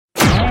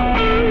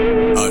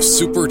a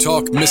Super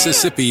Talk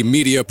Mississippi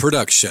media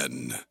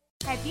production.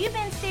 Have you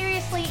been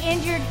seriously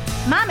injured?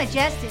 Mama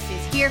Justice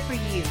is here for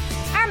you.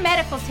 Our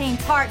medical team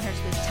partners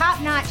with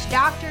top-notch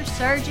doctors,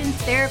 surgeons,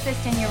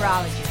 therapists, and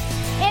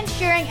urologists,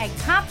 ensuring a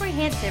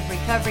comprehensive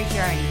recovery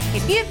journey.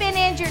 If you've been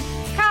injured,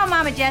 call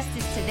Mama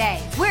Justice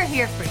today. We're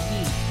here for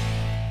you.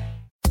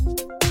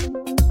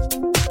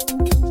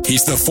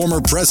 He's the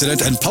former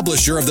president and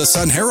publisher of the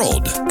Sun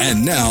Herald,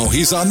 and now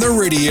he's on the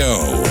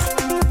radio.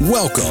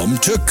 Welcome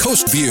to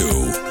Coast View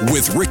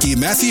with Ricky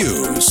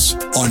Matthews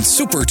on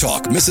Super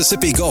Talk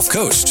Mississippi Gulf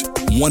Coast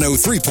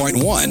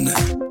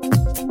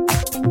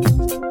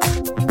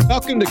 103.1.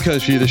 Welcome to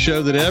Coast View, the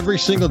show that every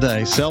single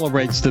day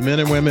celebrates the men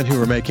and women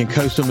who are making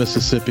coastal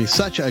Mississippi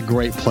such a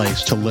great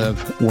place to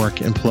live,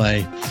 work, and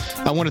play.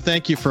 I want to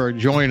thank you for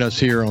joining us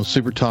here on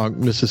Super Talk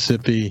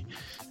Mississippi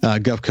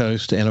Gulf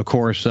Coast, and of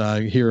course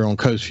here on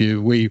Coast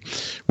View. We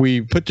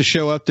put the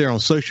show up there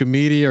on social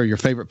media or your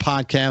favorite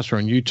podcast or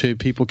on YouTube.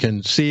 People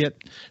can see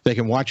it. They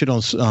can watch it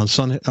on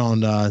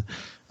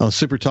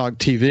Super Talk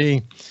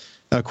TV.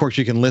 Of course,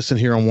 you can listen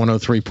here on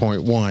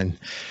 103.1.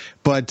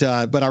 But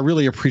I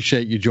really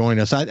appreciate you joining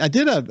us. I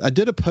did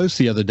a post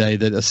the other day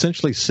that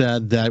essentially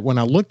said that when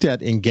I looked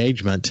at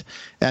engagement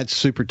at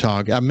Super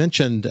Talk, I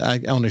mentioned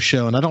on the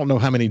show, and I don't know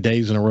how many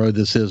days in a row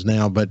this is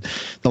now, but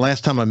the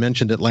last time I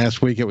mentioned it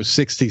last week, it was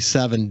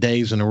 67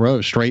 days in a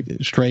row, straight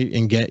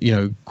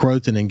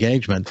growth and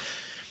engagement.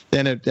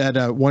 And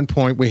at one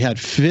point, we had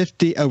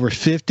over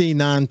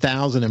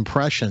 59,000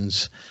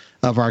 impressions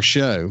of our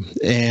show,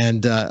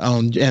 and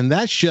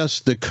that's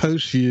just the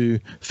Coast View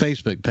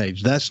Facebook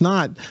page. That's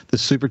not the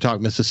Super Talk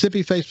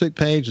Mississippi Facebook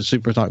page, the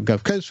Super Talk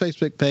Gulf Coast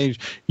Facebook page,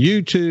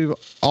 YouTube,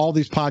 all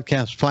these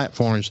podcast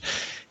platforms,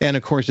 and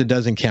of course it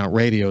doesn't count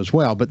radio as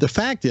well. But the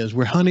fact is,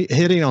 we're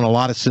hitting on a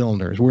lot of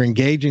cylinders. We're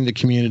engaging the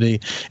community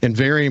in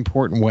very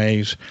important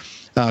ways.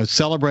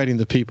 Celebrating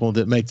the people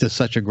that make this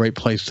such a great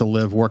place to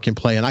live, work, and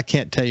play. And I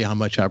can't tell you how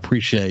much I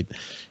appreciate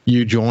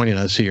you joining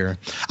us here.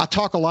 I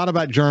talk a lot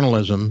about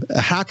journalism.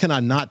 How can I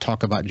not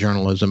talk about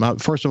journalism?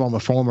 First of all, I'm a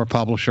former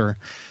publisher.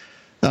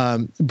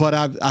 But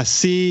I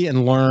see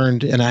and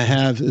learned, and I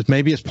have,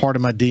 maybe it's part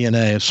of my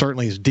DNA, it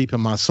certainly is deep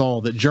in my soul,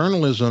 that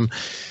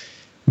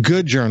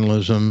good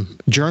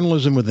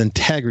journalism with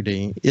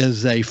integrity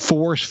is a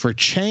force for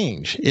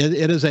change.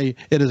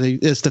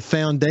 It's the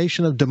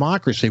foundation of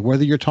democracy,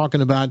 whether you're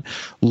talking about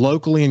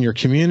locally in your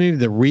community,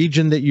 the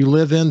region that you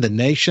live in, the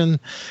nation.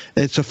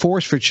 It's a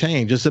force for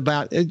change. It's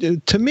about,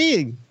 to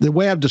me, the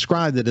way I've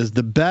described it is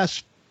the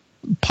best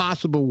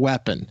possible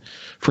weapon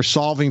for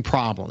solving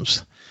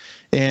problems.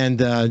 And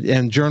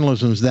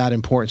journalism is that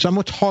important. So I'm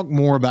going to talk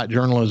more about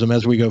journalism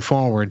as we go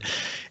forward.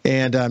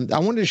 And I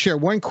wanted to share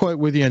one quote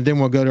with you, and then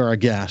we'll go to our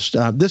guest.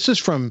 This is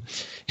from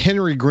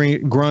Henry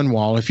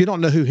Grunwald. If you don't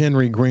know who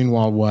Henry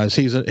Grunwald was,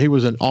 he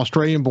was an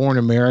Australian-born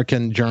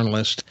American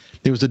journalist.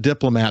 He was a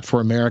diplomat for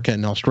America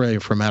and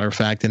Australia, for a matter of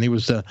fact, and he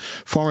was the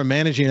former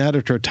managing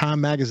editor of Time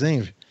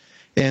magazine.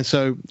 And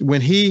so when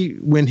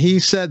he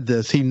said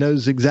this, he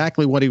knows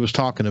exactly what he was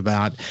talking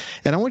about.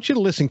 And I want you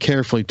to listen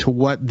carefully to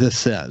what this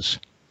says.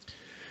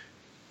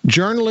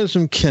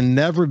 Journalism can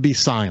never be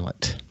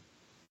silent.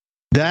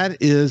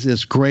 That is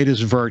its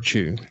greatest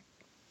virtue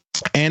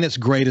and its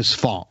greatest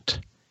fault.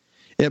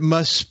 It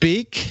must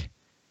speak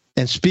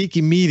and speak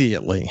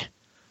immediately,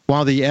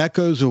 while the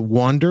echoes of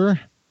wonder,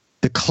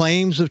 the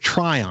claims of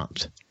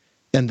triumph,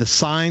 and the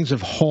signs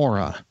of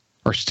horror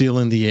are still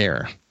in the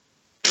air.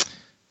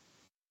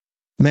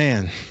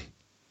 Man,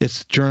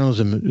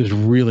 journalism is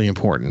really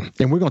important.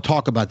 And we're going to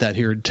talk about that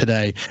here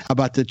today,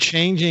 about the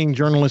changing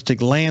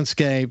journalistic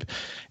landscape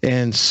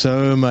and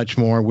so much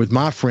more with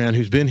my friend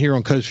who's been here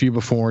on Coast View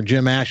before,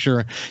 Jim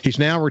Asher. He's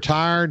now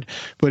retired,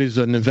 but he's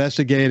an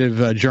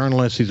investigative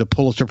journalist. He's a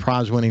Pulitzer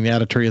Prize winning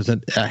editor. He has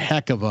a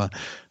heck of a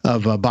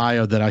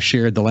bio that I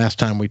shared the last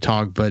time we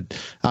talked, but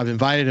I've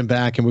invited him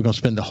back and we're going to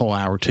spend the whole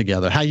hour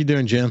together. How you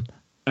doing, Jim?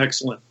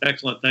 Excellent.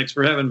 Thanks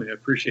for having me. I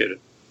appreciate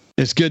it.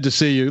 It's good to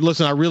see you.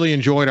 Listen, I really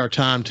enjoyed our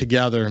time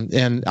together,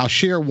 and I'll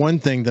share one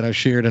thing that I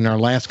shared in our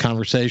last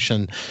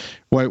conversation,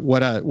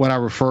 what I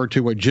refer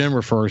to, what Jim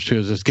refers to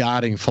as this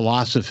guiding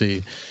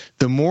philosophy.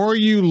 The more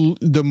you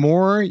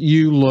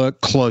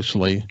look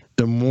closely,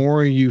 the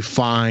more you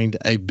find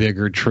a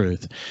bigger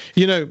truth.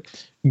 You know,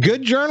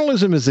 good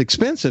journalism is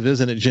expensive,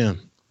 isn't it, Jim?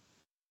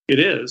 It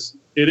is.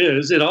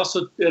 It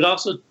also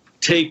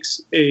takes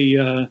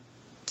a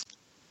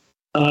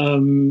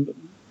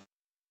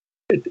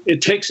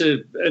It takes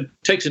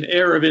an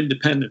air of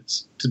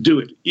independence to do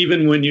it,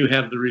 even when you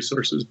have the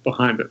resources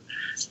behind it.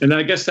 And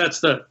I guess that's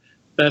the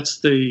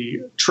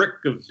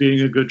trick of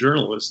being a good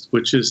journalist,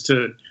 which is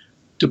to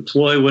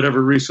deploy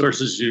whatever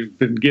resources you've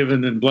been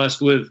given and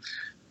blessed with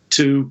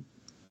to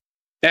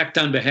act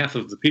on behalf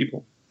of the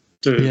people,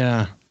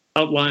 to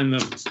outline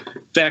the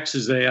facts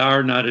as they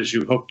are, not as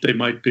you hope they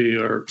might be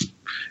or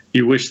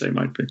you wish they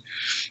might be.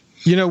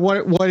 You know,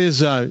 what is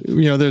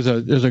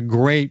there's a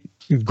great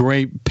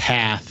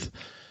path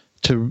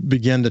to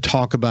begin to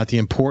talk about the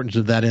importance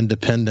of that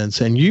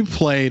independence. And you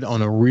played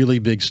on a really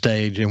big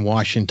stage in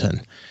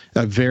Washington,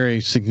 a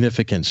very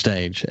significant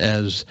stage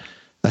as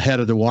a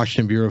head of the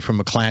Washington Bureau for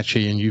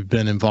McClatchy, and you've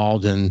been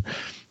involved in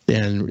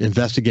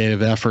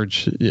investigative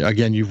efforts.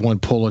 Again, you've won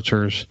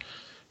Pulitzers.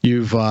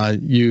 You've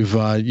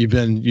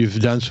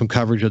done some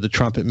coverage of the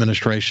Trump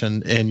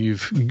administration, and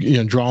you've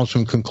drawn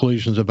some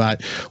conclusions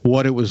about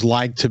what it was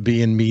like to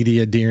be in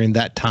media during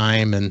that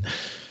time. And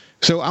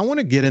so I want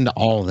to get into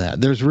all of that.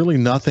 There's really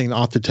nothing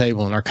off the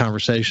table in our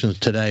conversations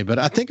today, but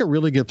I think a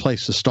really good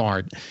place to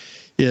start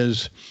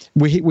is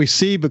we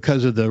see,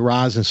 because of the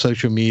rise in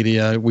social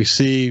media, we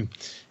see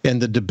in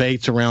the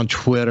debates around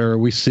Twitter,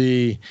 we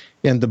see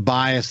in the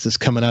bias that's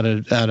coming out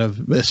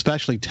of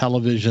especially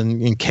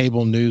television and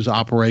cable news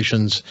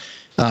operations,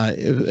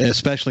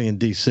 especially in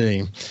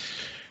D.C.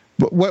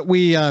 But what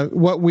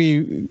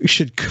we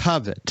should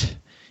covet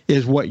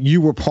is what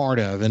you were part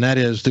of, and that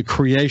is the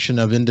creation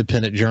of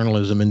independent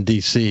journalism in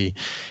D.C.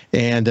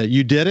 And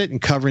you did it in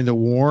covering the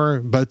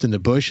war, both in the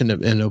Bush and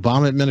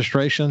Obama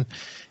administration.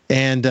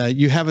 And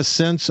you have a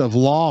sense of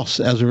loss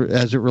as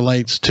it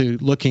relates to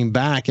looking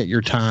back at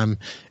your time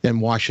in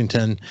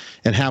Washington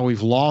and how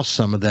we've lost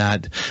some of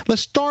that.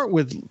 Let's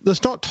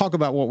not talk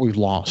about what we've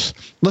lost.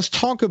 Let's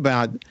talk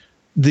about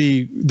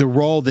the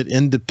role that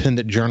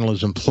independent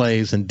journalism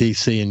plays in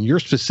D.C. and your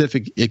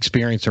specific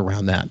experience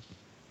around that.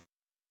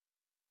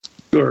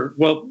 Sure.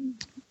 Well,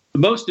 the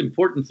most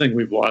important thing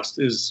we've lost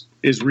is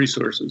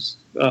resources.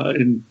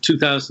 In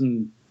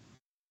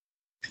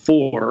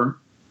 2004.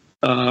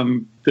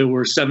 There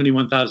were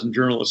 71,000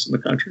 journalists in the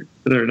country.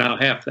 There are now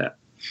half that.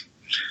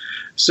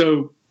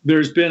 So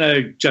there's been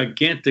a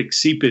gigantic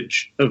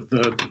seepage of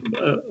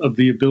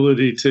the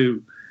ability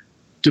to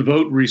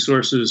devote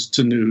resources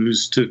to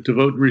news, to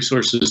devote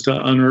resources to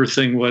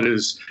unearthing what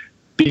is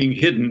being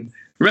hidden.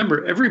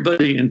 Remember,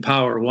 everybody in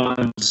power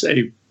wants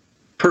a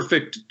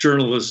perfect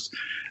journalist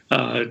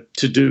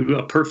to do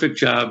a perfect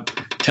job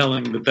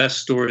telling the best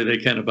story they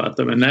can about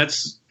them, and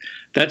that's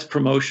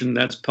promotion,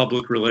 that's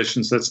public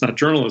relations, that's not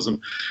journalism.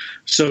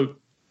 So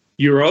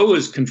you're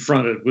always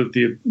confronted with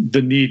the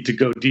need to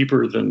go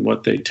deeper than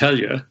what they tell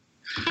you,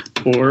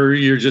 or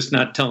you're just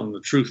not telling the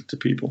truth to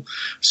people.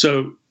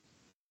 So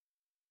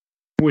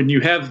when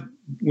you have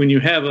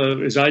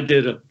as I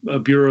did, a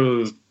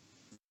bureau of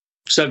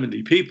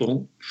 70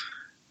 people,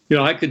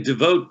 I could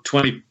devote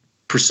 20%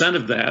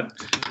 of that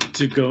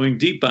to going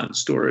deep on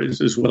stories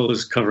as well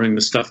as covering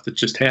the stuff that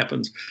just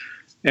happens.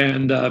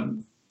 And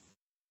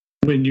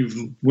when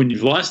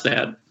you've lost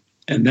that,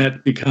 and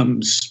that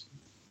becomes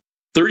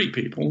 30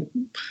 people,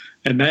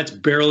 and that's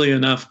barely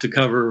enough to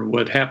cover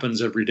what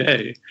happens every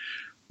day,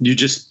 you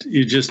just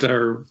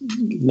are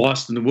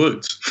lost in the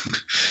woods.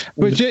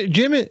 But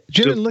Jim,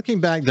 looking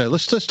back though,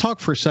 let's talk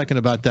for a second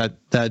about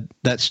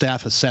that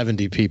staff of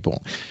 70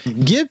 people.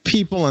 Mm-hmm. Give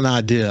people an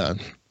idea,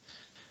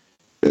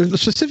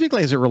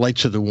 specifically as it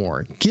relates to the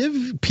war.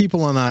 Give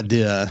people an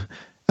idea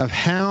of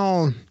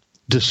how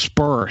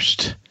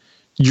dispersed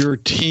your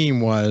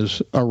team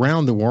was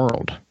around the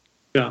world.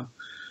 Yeah.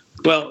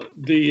 Well,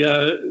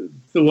 the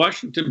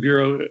Washington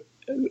Bureau,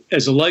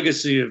 as a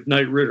legacy of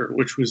Knight Ridder,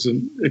 which was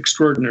an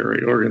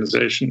extraordinary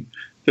organization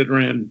that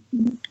ran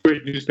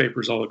great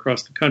newspapers all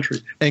across the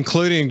country.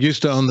 Including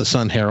used to own the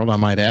Sun Herald, I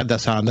might add.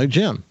 That's how I know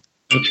Jim.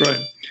 That's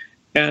right.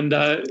 And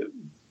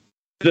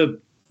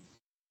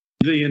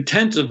the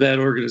intent of that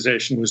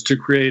organization was to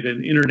create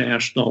an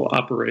international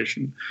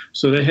operation.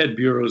 So they had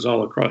bureaus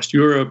all across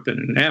Europe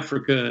and in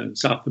Africa and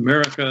South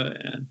America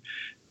and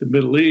the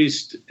Middle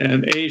East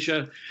and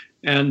Asia.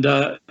 And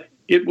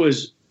it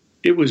was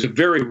a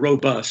very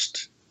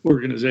robust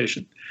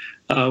organization.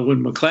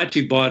 When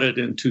McClatchy bought it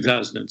in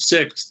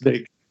 2006,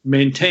 they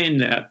maintained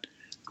that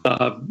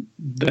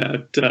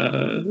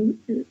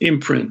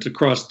imprint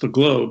across the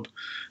globe.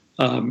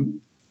 And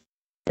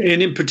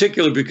in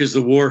particular, because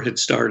the war had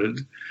started.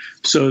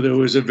 So there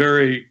was a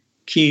very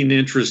keen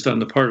interest on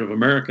the part of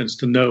Americans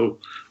to know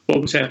what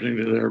was happening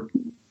to their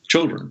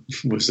children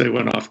as they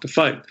went off to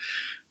fight.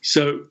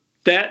 So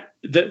then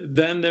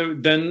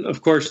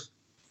of course,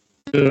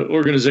 the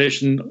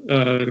organization,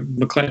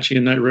 McClatchy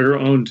and Knight Ridder,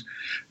 owned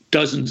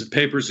dozens of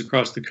papers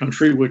across the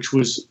country, which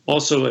was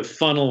also a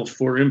funnel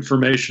for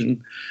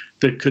information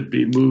that could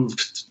be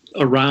moved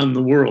around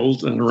the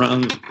world and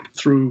around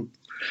through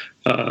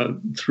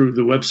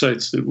the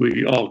websites that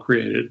we all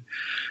created.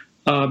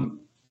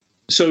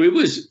 So it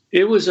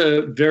was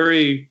a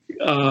very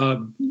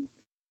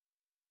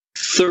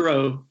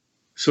thorough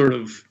sort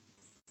of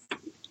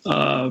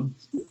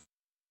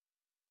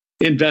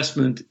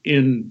investment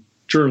in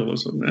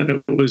journalism, and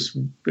it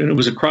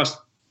was across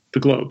the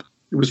globe.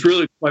 It was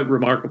really quite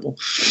remarkable.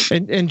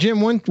 And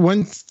Jim,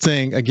 one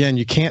thing, again,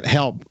 you can't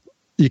help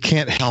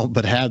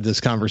but have this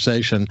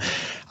conversation.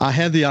 I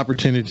had the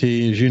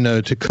opportunity, as you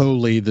know, to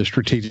co-lead the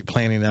strategic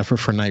planning effort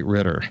for Knight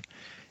Ridder.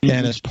 Mm-hmm.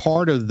 And as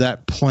part of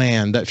that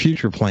plan, that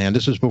future plan,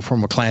 this is before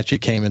McClatchy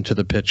came into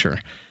the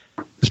picture.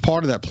 As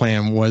part of that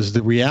plan was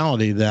the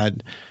reality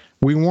that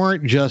we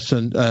weren't just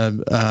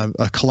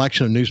a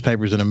collection of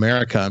newspapers in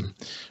America,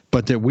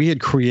 but that we had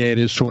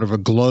created sort of a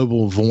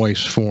global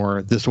voice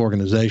for this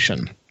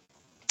organization.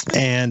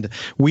 And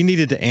we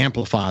needed to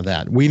amplify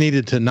that. We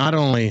needed to not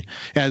only,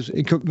 as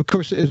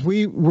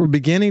we were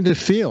beginning to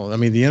feel, I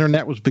mean, the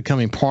internet was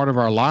becoming part of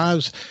our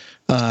lives.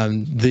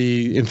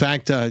 The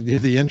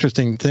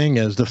interesting thing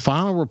is the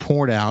final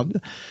report out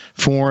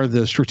for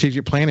the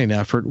strategic planning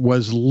effort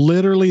was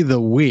literally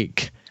the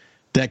week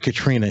that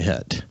Katrina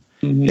hit.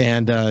 Mm-hmm.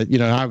 And,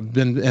 I've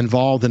been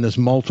involved in this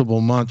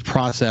multiple month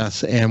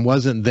process and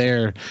wasn't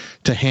there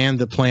to hand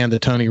the plan to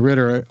Tony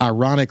Ritter.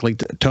 Ironically,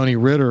 Tony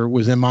Ritter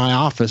was in my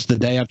office the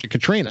day after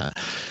Katrina,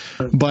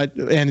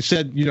 and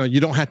said, you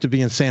don't have to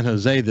be in San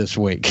Jose this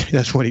week.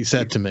 That's what he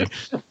said to me.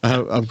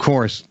 Of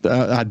course,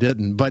 I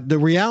didn't. But the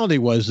reality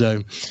was,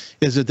 though,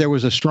 is that there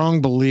was a strong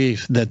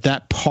belief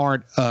that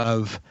part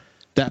of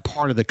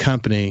the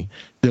company,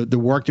 the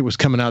work that was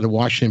coming out of the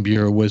Washington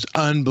Bureau, was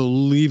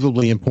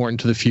unbelievably important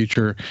to the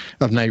future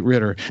of Knight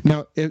Ridder.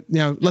 Now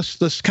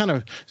let's kind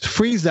of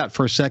freeze that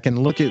for a second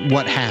and look at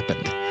what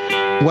happened.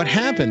 What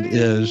happened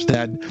is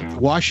that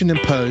Washington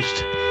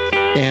Post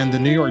and the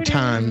New York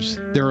Times,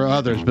 there are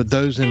others, but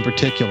those in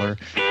particular,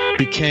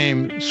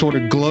 became sort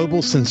of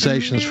global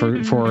sensations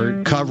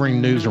for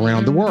covering news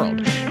around the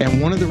world.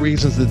 And one of the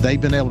reasons that they've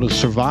been able to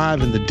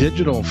survive in the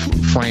digital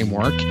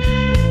framework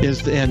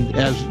is, and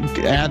as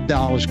ad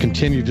dollars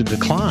continue to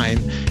decline,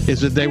 is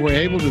that they were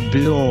able to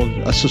build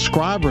a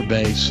subscriber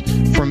base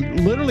from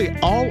literally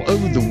all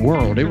over the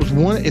world.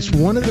 It's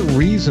one of the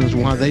reasons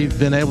why they've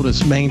been able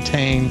to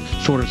maintain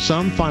sort of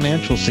some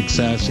financial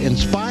success in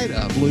spite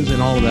of losing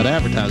all of that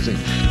advertising.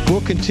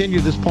 We'll continue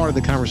this part of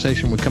the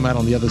conversation. We'll come out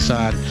on the other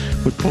side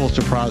with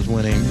Pulitzer Prize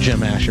winning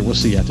Jim Asher. We'll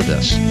see you after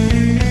this.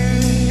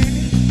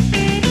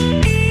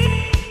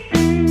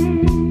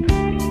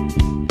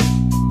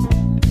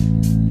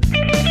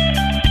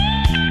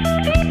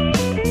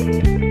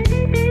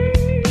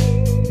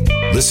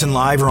 Listen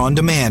live or on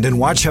demand and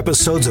watch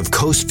episodes of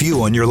Coast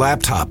View on your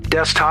laptop,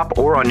 desktop,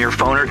 or on your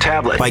phone or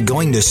tablet by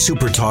going to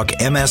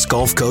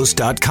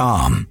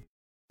supertalkmsgulfcoast.com.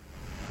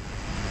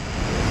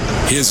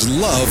 His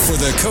love for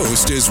the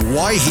coast is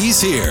why he's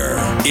here.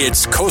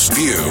 It's Coast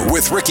View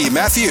with Ricky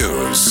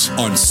Matthews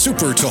on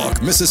Super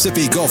Talk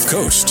Mississippi Gulf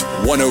Coast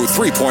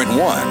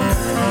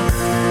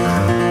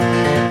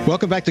 103.1.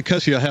 Welcome back to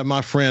Coast View. I have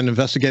my friend,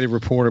 investigative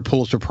reporter,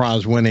 Pulitzer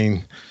Prize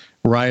winning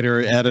writer,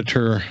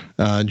 editor,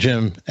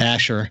 Jim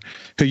Asher,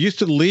 who used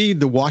to lead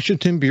the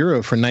Washington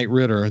Bureau for Knight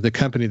Ridder, the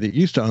company that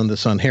used to own the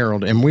Sun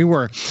Herald. And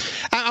I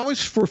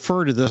always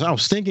refer to this, I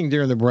was thinking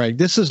during the break,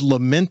 this is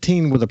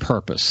lamenting with a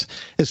purpose.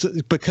 It's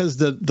because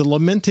the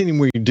lamenting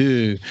we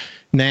do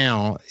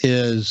now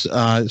is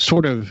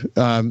sort of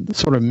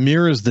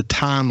mirrors the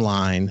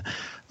timeline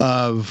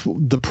of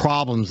the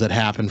problems that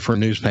happen for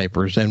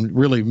newspapers, and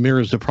really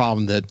mirrors the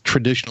problem that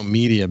traditional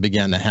media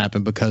began to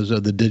happen because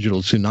of the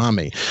digital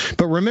tsunami.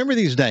 But remember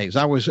these days,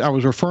 I was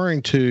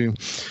referring to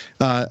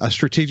a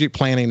strategic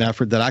planning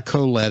effort that I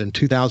co-led in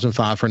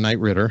 2005 for Knight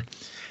Ridder.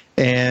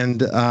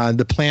 And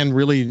the plan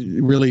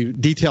really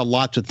detailed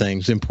lots of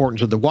things, the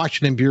importance of the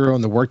Washington Bureau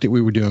and the work that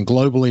we were doing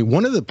globally.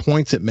 One of the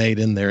points it made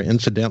in there,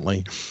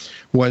 incidentally,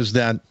 was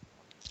that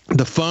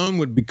the phone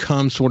would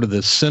become sort of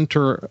the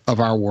center of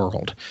our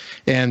world.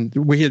 And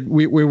we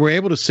were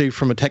able to see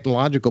from a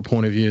technological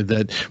point of view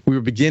that we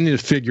were beginning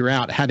to figure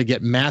out how to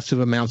get massive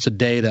amounts of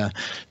data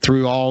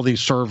through all these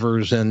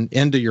servers and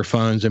into your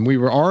phones. And we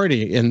were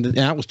already, and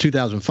that was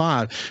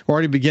 2005,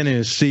 already beginning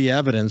to see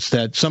evidence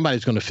that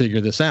somebody's going to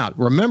figure this out.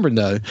 Remember,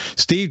 though,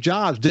 Steve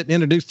Jobs didn't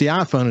introduce the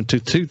iPhone until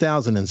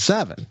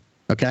 2007,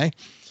 okay?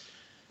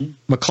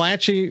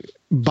 McClatchy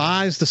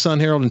buys the Sun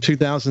Herald in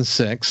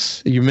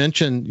 2006. You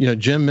mentioned,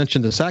 Jim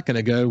mentioned a second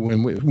ago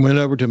when we went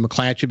over to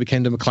McClatchy,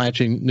 became the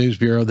McClatchy News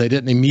Bureau. They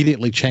didn't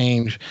immediately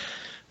change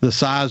the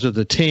size of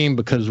the team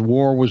because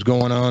war was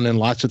going on and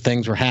lots of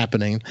things were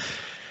happening.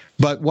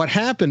 But what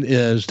happened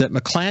is that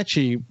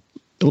McClatchy,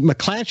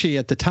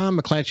 at the time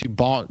McClatchy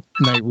bought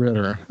Knight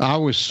Ridder, I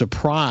was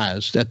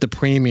surprised at the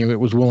premium it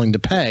was willing to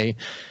pay,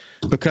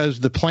 because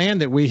the plan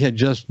that we had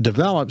just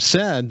developed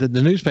said that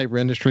the newspaper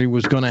industry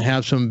was going to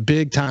have some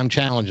big-time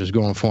challenges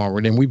going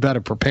forward, and we better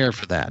prepare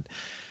for that.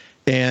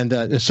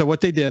 And so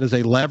what they did is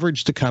they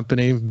leveraged the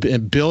company,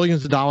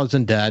 billions of dollars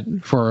in debt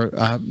for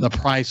a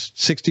price,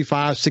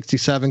 65,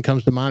 67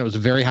 comes to mind. It was a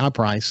very high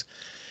price.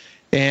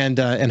 And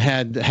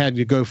had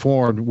to go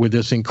forward with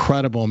this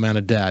incredible amount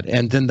of debt.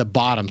 And then the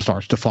bottom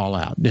starts to fall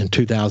out in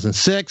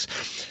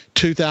 2006.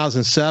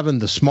 2007,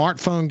 the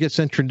smartphone gets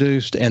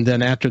introduced, and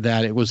then after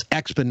that, it was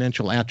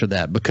exponential after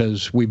that,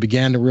 because we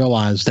began to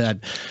realize that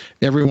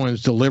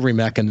everyone's delivery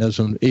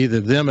mechanism, either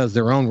them as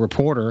their own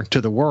reporter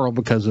to the world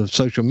because of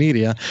social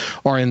media,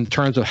 or in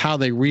terms of how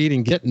they read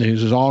and get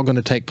news, is all going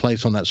to take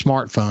place on that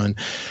smartphone,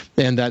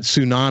 and that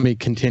tsunami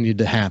continued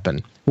to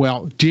happen.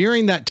 Well,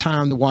 during that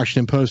time, the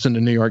Washington Post and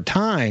the New York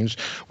Times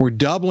were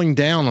doubling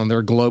down on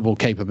their global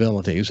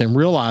capabilities and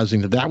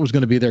realizing that that was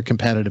going to be their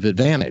competitive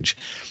advantage.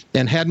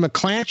 And had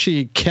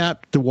McClatchy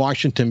kept the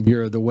Washington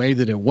Bureau the way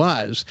that it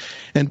was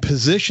and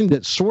positioned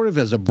it sort of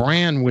as a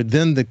brand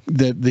within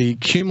the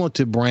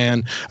cumulative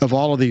brand of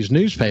all of these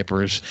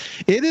newspapers,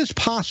 it is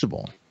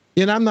possible.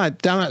 And I'm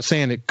not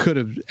saying it could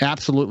have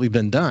absolutely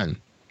been done,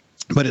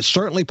 but it's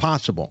certainly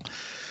possible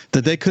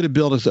that they could have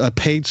built a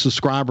paid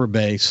subscriber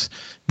base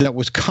that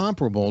was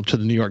comparable to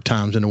the New York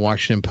Times and the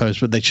Washington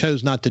Post, but they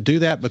chose not to do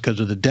that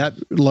because of the debt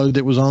load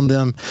that was on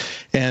them,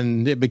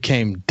 and it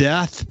became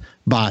death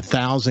by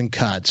 1,000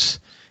 cuts,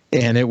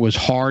 and it was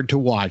hard to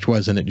watch,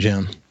 wasn't it,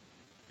 Jim?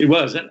 It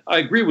was, and I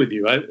agree with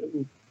you.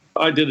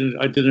 I did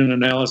an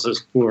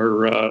analysis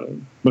for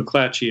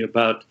McClatchy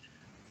about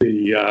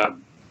the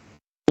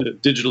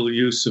digital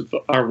use of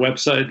our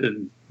website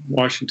in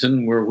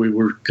Washington, where we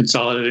were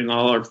consolidating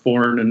all our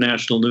foreign and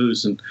national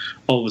news and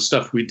all the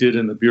stuff we did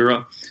in the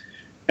Bureau.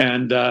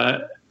 And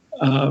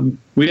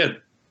we had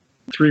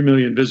 3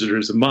 million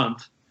visitors a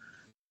month.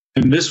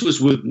 And this was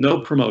with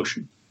no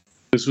promotion.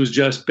 This was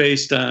just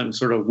based on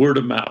sort of word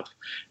of mouth.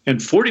 And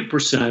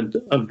 40%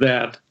 of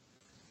that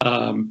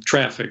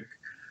traffic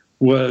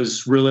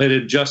was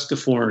related just to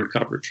foreign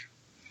coverage.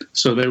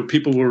 So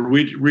people were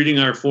reading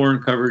our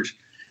foreign coverage,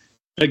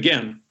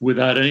 again,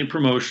 without any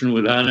promotion,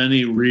 without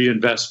any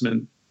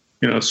reinvestment,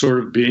 sort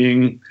of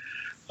being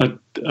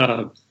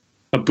a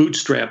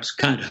bootstraps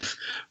kind of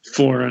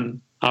foreign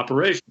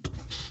operation.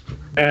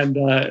 And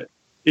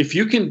if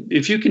you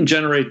can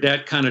generate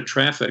that kind of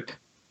traffic,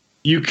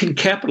 you can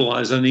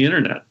capitalize on the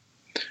internet.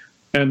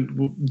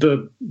 And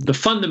the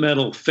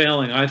fundamental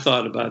failing, I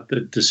thought, about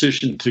the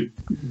decision to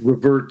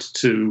revert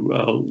to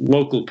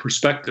local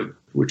perspective,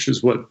 which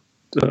is what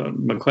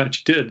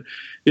McClatchy did,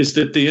 is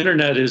that the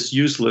internet is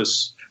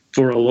useless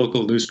for a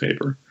local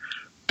newspaper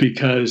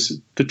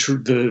because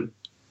the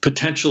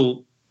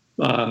potential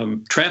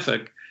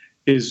traffic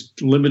is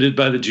limited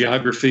by the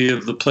geography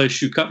of the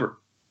place you cover.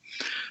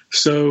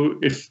 So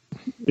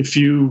if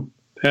you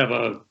have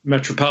a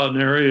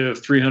metropolitan area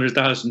of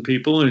 300,000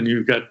 people and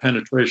you've got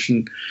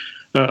penetration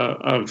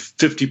of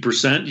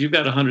 50%, you've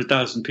got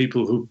 100,000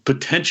 people who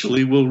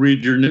potentially will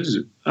read your news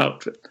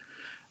outfit.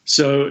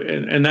 So,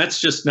 and that's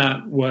just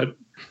not what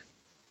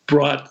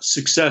brought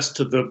success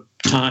to the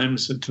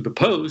Times and to the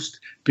Post,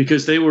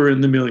 because they were in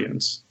the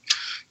millions.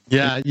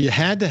 Yeah, you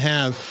had to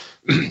have,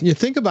 you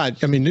think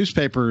about,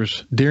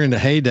 newspapers during the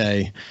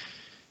heyday,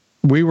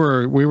 we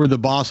were the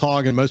boss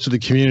hog in most of the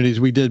communities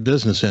we did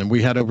business in.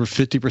 We had over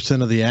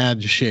 50% of the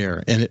ad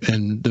share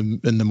in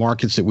the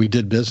markets that we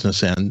did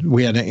business in.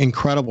 We had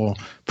incredible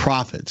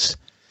profits.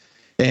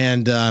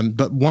 And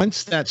but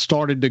once that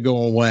started to go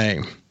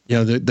away,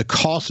 the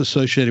costs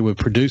associated with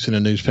producing a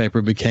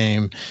newspaper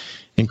became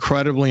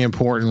incredibly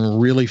important,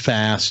 really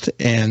fast,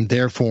 and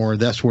therefore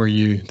that's where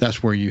you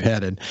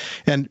headed.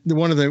 And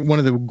one of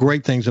the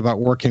great things about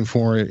working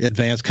for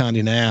Advance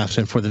Condé Nast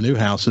and for the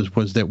Newhouses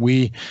was that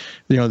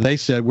they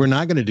said, we're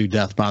not going to do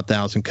death by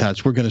 1,000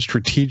 cuts. We're going to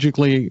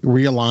strategically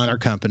realign our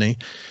company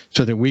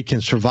so that we can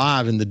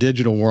survive in the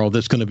digital world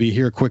that's going to be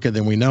here quicker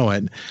than we know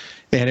it.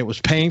 And it was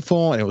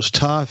painful and it was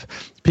tough.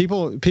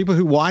 People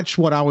who watched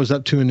what I was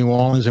up to in New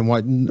Orleans and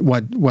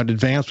what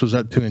Advance was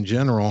up to in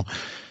general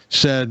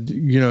said,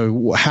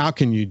 how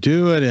can you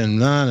do it? And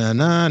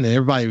and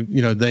everybody,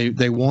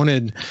 they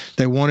wanted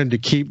to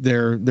keep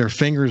their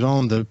fingers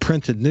on the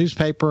printed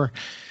newspaper.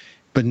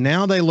 But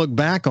now they look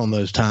back on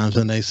those times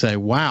and they say,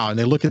 wow, and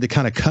they look at the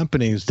kind of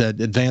companies that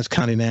Advance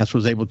Condé Nast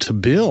was able to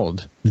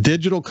build,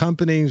 digital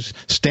companies,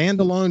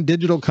 standalone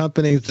digital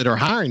companies that are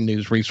hiring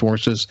news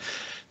resources.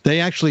 They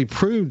actually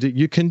proved that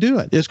you can do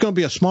it. It's going to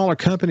be a smaller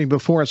company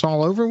before it's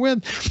all over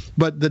with,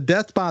 but the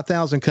death by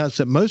 1,000 cuts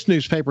that most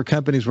newspaper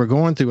companies were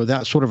going through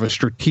without sort of a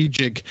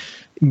strategic,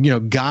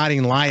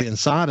 guiding light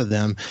inside of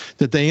them,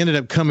 that they ended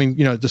up coming,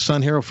 the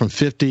Sun Herald from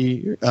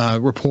 50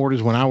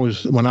 reporters when I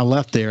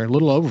left there, a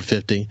little over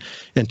 50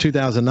 in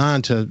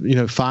 2009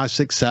 to 5,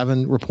 6,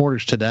 7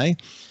 reporters today.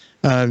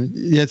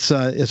 It's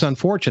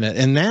unfortunate,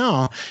 and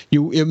now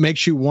it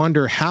makes you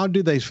wonder how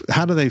do they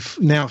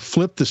now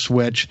flip the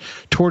switch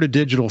toward a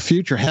digital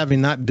future, having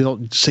not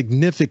built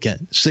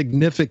significant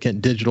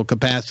digital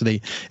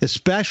capacity,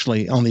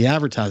 especially on the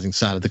advertising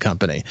side of the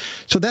company.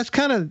 So that's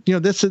kind of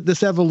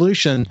this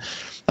evolution.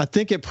 I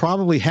think it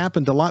probably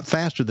happened a lot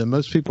faster than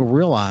most people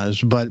realize,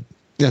 but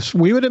if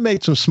we would have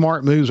made some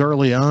smart moves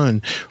early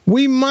on,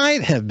 we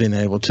might have been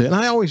able to. And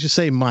I always just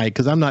say might,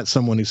 because I'm not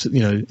someone who's,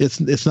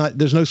 it's not,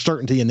 there's no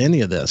certainty in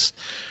any of this.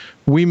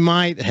 We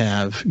might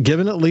have,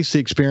 given at least the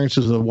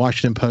experiences of the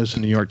Washington Post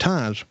and New York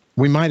Times,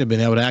 we might have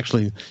been able to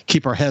actually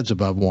keep our heads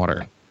above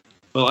water.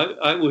 Well,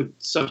 I would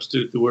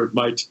substitute the word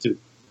might to,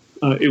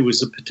 it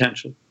was a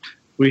potential.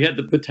 We had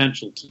the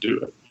potential to do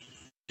it.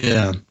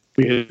 Yeah.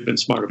 We had been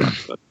smart about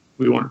it, but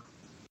we weren't.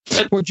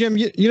 Well, Jim,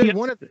 go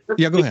ahead.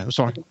 I'm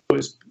sorry.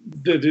 Was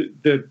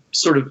the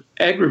sort of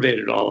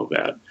aggravated all of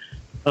that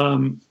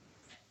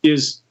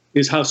is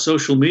how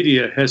social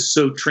media has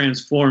so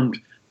transformed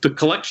the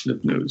collection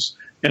of news.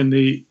 and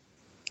the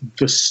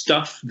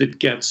stuff that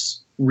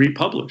gets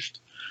republished.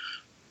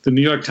 The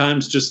New York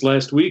Times just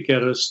last week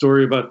had a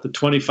story about the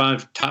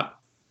 25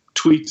 top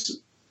tweets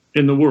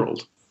in the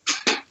world.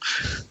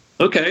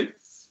 Okay,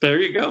 there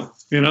you go.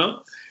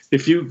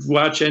 If you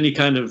watch any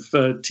kind of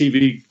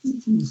TV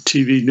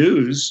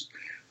news,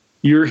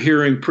 you're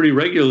hearing pretty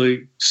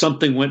regularly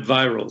something went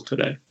viral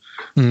today.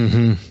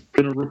 Mm-hmm.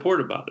 Going to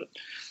report about it.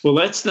 Well,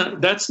 that's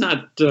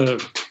not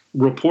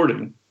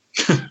reporting.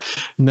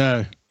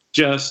 No,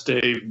 just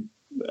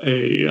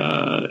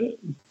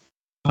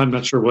I'm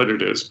not sure what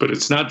it is, but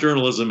it's not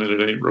journalism and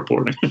it ain't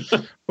reporting.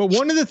 But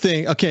one of the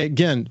things, okay,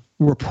 again,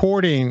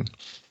 reporting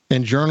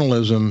and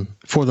journalism,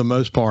 for the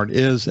most part,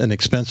 is an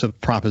expensive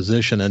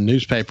proposition, and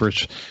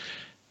newspapers,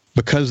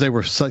 because they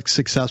were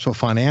successful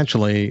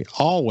financially,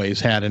 always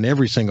had in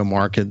every single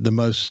market the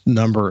most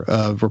number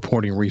of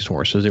reporting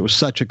resources. It was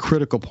such a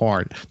critical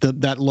part.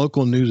 That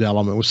local news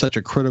element was such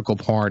a critical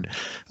part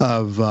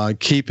of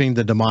keeping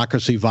the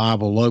democracy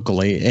viable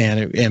locally,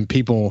 and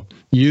people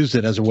used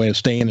it as a way of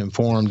staying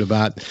informed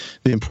about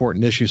the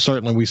important issues.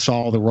 Certainly, we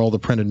saw the role the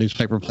printed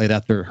newspaper played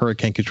after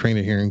Hurricane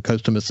Katrina here in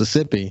coastal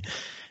Mississippi.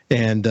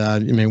 And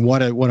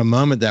what a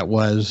moment that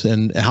was,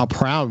 and how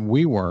proud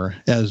we were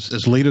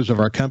as leaders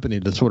of our company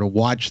to sort of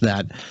watch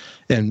that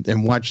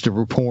and watch the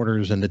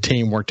reporters and the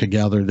team work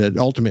together that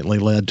ultimately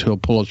led to a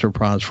Pulitzer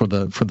Prize for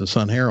the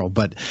Sun Herald.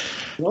 But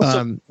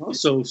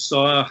also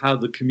saw how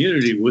the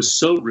community was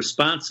so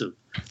responsive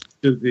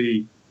to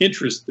the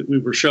interest that we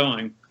were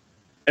showing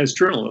as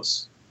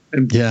journalists.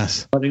 And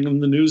yes, letting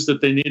them the news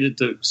that they needed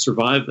to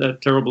survive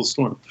that terrible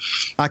storm.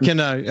 I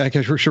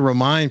should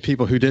remind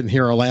people who didn't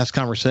hear our last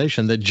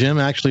conversation that Jim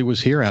actually was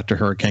here after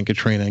Hurricane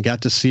Katrina and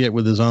got to see it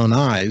with his own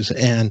eyes.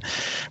 And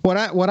what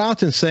I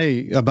often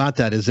say about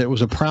that is it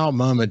was a proud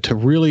moment to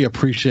really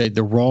appreciate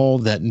the role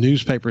that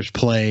newspapers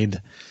played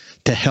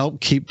to help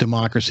keep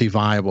democracy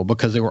viable,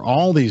 because there were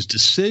all these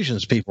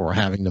decisions people were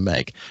having to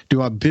make.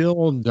 Do I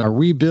build? Do I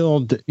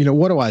rebuild?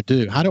 What do I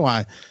do? How do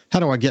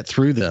I get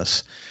through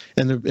this?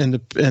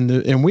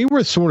 And we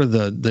were sort of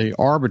the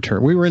arbiter.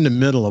 We were in the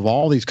middle of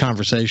all these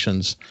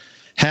conversations,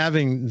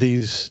 having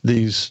these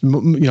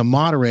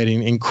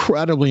moderating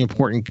incredibly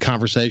important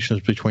conversations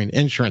between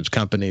insurance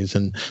companies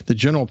and the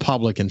general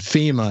public and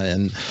FEMA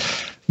and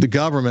the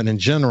government in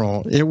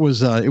general. It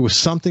was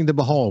something to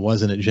behold,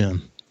 wasn't it,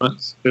 Jim?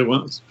 It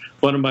was.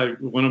 One of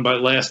my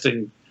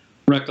lasting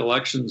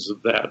recollections of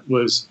that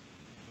was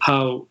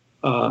how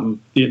the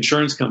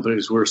insurance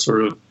companies were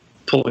sort of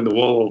pulling the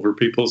wool over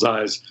people's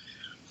eyes.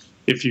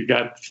 If you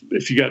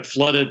got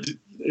flooded,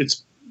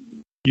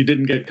 you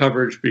didn't get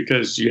coverage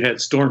because you had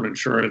storm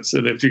insurance,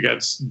 and if you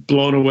got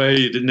blown away,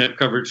 you didn't have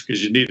coverage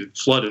because you needed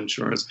flood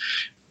insurance.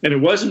 And it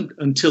wasn't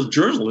until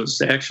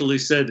journalists actually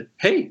said,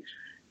 "Hey,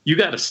 you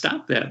got to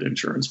stop that,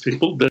 insurance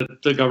people,"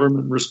 that the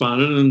government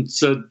responded and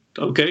said,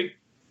 "Okay,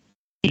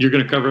 you're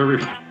going to cover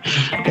everything."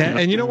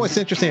 And you know what's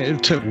interesting?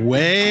 It took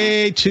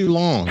way too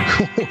long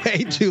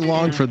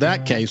for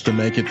that case to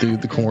make it through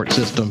the court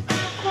system.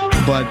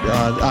 But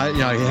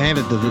I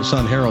handed to the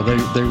Sun Herald.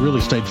 They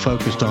really stayed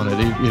focused on it,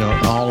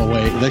 all the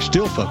way. They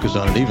still focused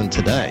on it even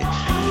today.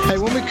 Hey,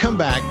 when we come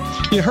back,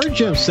 you heard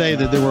Jim say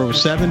that there were over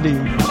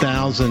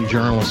 70,000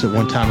 journalists at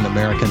one time in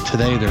America, and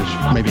today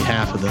there's maybe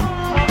half of them.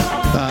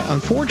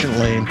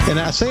 Unfortunately, and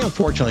I say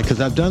unfortunately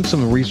because I've done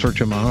some research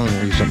of my own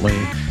recently,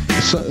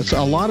 so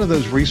a lot of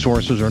those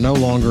resources are no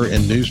longer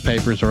in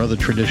newspapers or other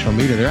traditional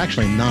media. They're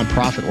actually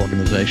nonprofit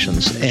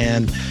organizations,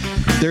 and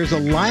there's a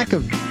lack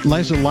of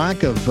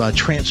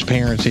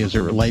transparency as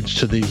it relates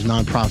to these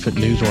nonprofit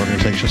news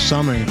organizations.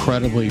 Some are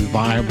incredibly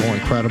viable,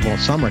 incredible,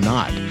 some are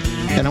not.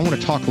 And I want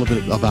to talk a little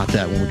bit about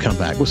that when we come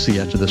back. We'll see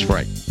you after this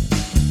break.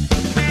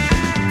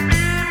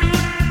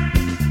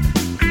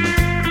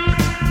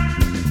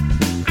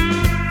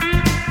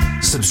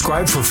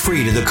 Subscribe for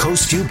free to the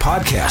Coast View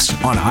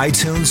podcast on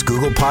iTunes,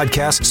 Google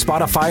Podcasts,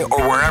 Spotify,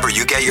 or wherever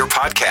you get your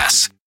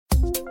podcasts.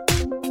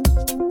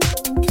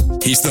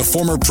 He's the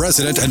former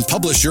president and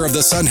publisher of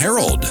the Sun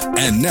Herald,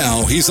 and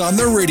now he's on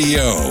the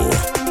radio.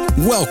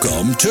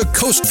 Welcome to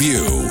Coast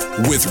View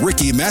with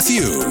Ricky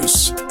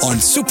Matthews on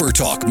Super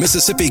Talk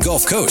Mississippi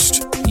Gulf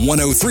Coast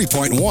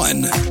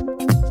 103.1.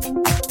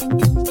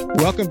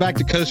 Welcome back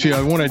to Coast View.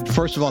 I want to,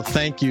 first of all,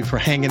 thank you for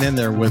hanging in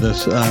there with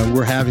us.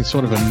 We're having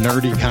sort of a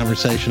nerdy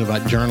conversation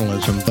about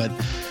journalism, but,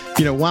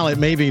 while it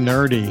may be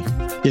nerdy,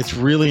 it's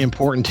really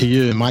important to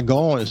you. And my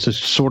goal is to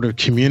sort of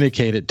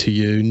communicate it to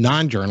you,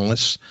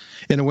 non-journalists,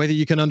 in a way that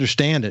you can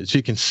understand it. So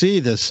you can see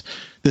this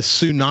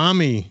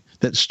tsunami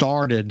that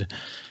started.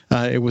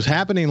 It was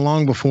happening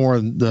long before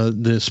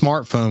the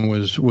smartphone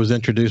was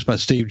introduced by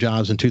Steve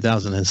Jobs in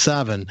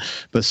 2007,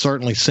 but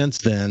certainly since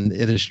then,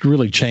 it has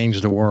really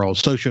changed the world.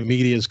 Social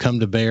media has come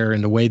to bear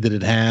in the way that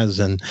it has,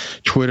 and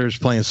Twitter's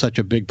playing such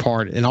a big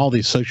part, and all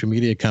these social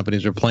media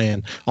companies are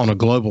playing on a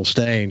global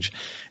stage.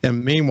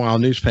 And meanwhile,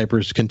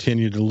 newspapers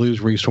continue to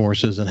lose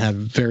resources and have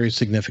very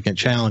significant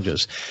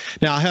challenges.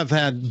 Now, I have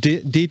had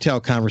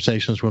detailed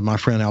conversations with my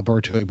friend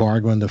Alberto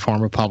Ibargüen, the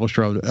former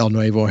publisher of El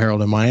Nuevo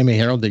Herald and Miami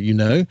Herald that you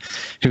know,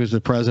 who who is the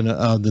president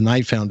of the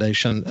Knight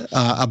Foundation,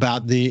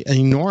 about the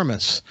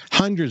enormous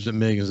hundreds of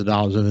millions of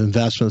dollars of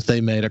investments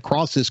they made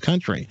across this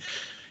country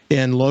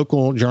in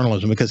local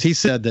journalism, because he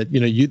said that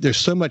there's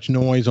so much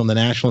noise on the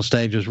national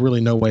stage, there's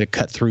really no way to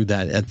cut through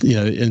that.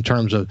 In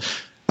terms of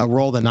a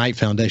role the Knight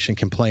Foundation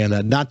can play in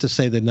that. Not to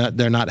say that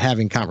they're not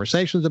having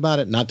conversations about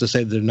it, not to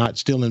say they're not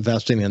still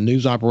investing in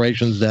news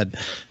operations that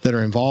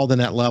are involved in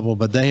that level,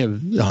 but they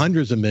have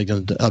hundreds of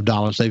millions of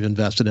dollars they've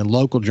invested in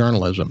local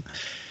journalism.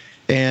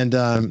 And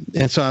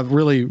so I've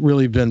really,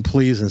 really been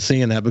pleased in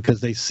seeing that,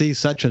 because they see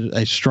such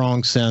a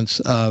strong sense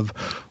of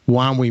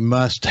why we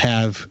must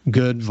have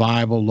good,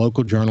 viable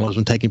local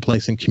journalism taking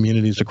place in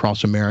communities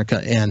across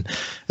America. And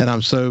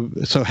I'm so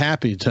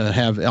happy to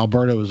have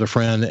Alberto as a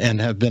friend and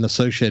have been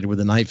associated with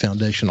the Knight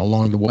Foundation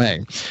along the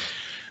way.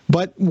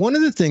 But one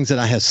of the things that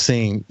I have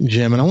seen,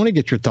 Jim, and I want to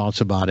get your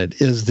thoughts about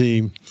it, is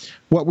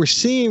what we're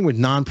seeing with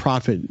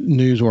nonprofit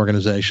news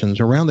organizations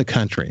around the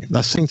country.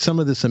 I've seen some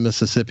of this in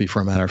Mississippi,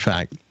 for a matter of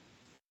fact,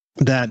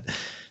 that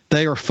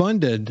they are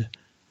funded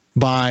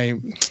by,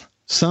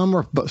 some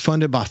are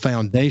funded by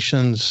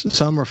foundations,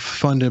 some are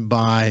funded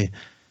by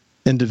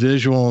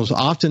individuals.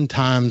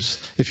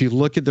 Oftentimes, if you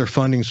look at their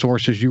funding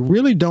sources, you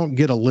really don't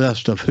get a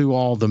list of who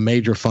all the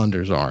major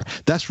funders are.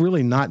 That's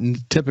really not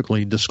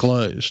typically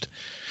disclosed.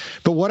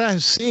 But what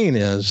I've seen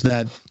is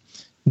that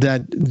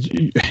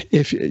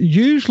if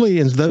usually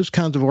in those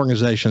kinds of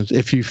organizations,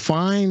 if you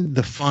find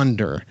the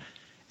funder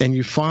and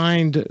you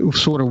find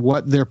sort of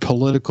what their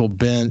political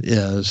bent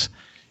is,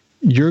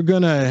 you're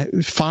going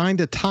to find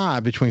a tie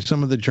between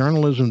some of the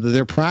journalism that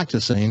they're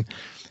practicing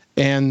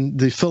and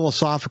the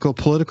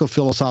political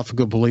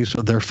philosophical beliefs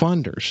of their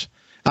funders.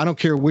 I don't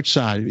care which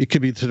side. It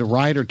could be to the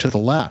right or to the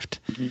left.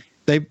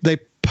 Mm-hmm. They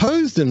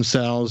pose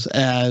themselves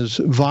as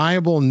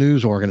viable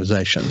news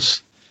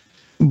organizations,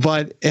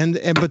 but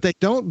they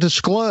don't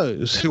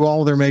disclose who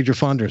all their major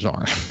funders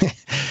are.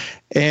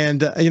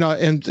 And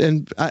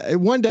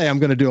one day I'm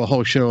going to do a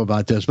whole show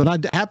about this, but I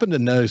happen to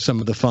know some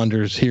of the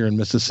funders here in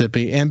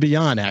Mississippi and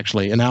beyond,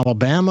 actually, in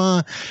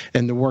Alabama,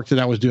 and the work that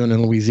I was doing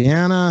in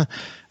Louisiana.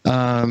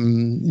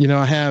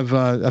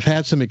 I've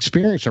had some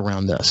experience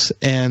around this,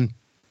 and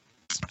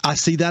I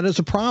see that as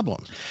a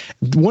problem.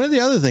 One of the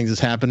other things that's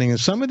happening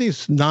is some of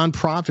these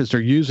nonprofits are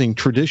using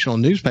traditional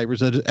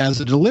newspapers as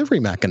a delivery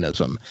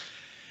mechanism.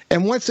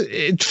 And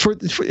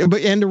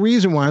the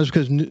reason why is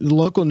because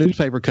local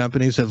newspaper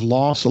companies have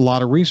lost a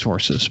lot of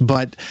resources.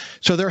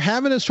 So they're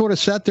having to sort of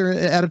set their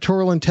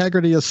editorial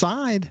integrity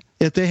aside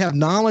if they have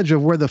knowledge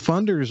of where the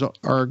funders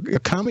are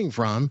coming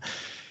from.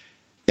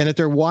 And if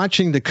they're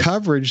watching the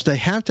coverage, they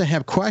have to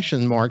have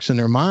question marks in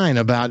their mind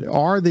about,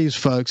 are these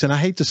folks, and I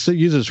hate to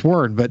use this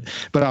word, but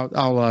I'm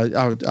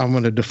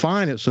going to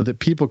define it so that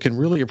people can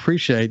really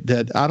appreciate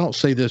that I don't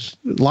say this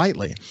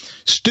lightly.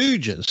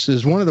 Stooges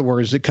is one of the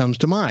words that comes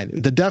to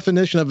mind. The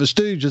definition of a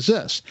stooge is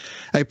this: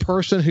 a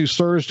person who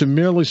serves to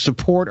merely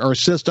support or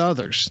assist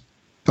others.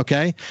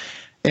 Okay?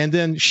 And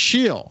then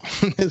shill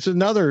is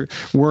another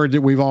word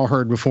that we've all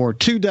heard before.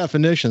 Two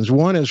definitions.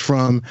 One is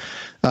from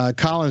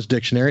Collins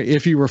Dictionary.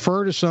 If you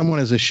refer to someone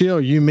as a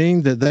shill, you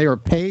mean that they are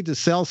paid to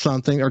sell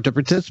something or to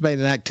participate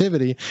in an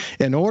activity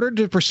in order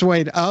to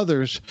persuade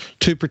others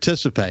to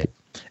participate.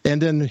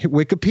 And then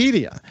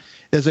Wikipedia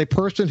is a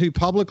person who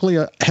publicly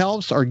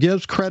helps or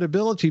gives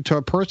credibility to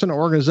a person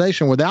or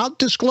organization without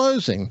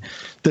disclosing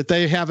that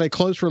they have a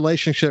close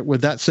relationship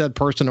with that said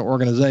person or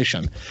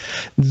organization.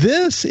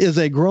 This is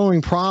a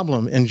growing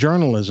problem in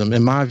journalism,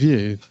 in my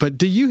view. But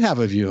do you have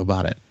a view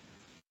about it?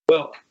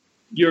 Well,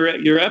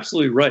 you're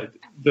absolutely right.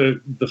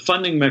 The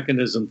funding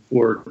mechanism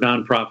for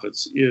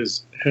nonprofits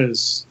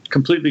has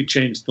completely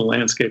changed the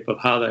landscape of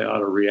how they ought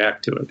to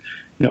react to it.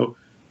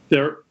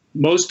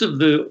 Most of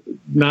the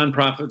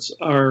nonprofits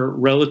are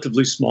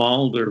relatively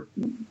small.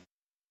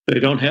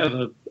 They don't have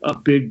a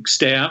big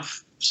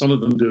staff. Some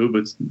of them do,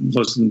 but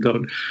most of them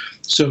don't.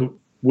 So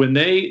when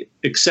they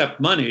accept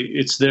money,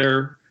 it's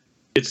their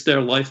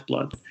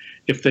lifeblood.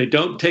 If they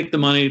don't take the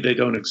money, they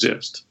don't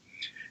exist.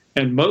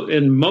 And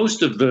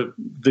most of the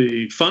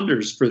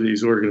funders for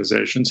these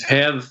organizations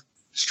have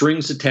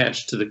strings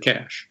attached to the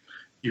cash.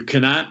 You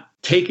cannot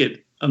take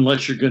it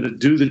unless you're going to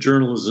do the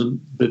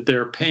journalism that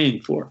they're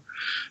paying for.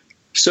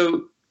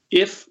 So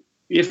if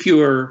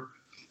you're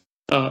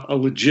a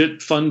legit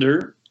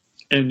funder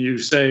and you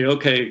say,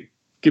 okay,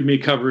 give me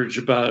coverage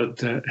about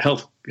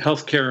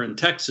healthcare in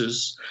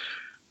Texas,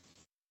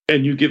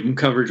 and you give them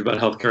coverage about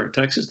healthcare in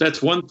Texas,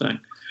 that's one thing.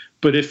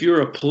 But if you're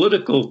a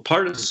political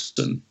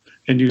partisan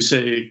and you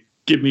say,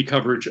 give me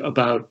coverage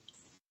about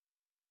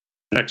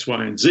X,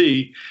 Y, and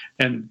Z,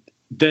 and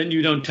then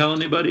you don't tell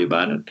anybody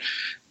about it,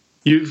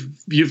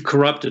 you've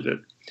corrupted it.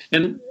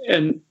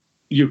 And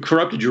you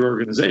corrupted your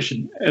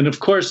organization. And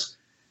of course,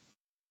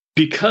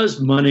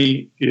 because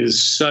money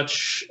is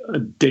such a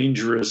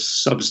dangerous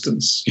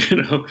substance,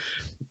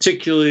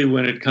 particularly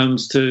when it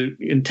comes to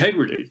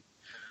integrity,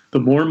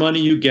 the more money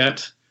you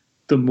get,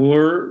 the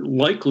more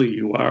likely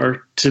you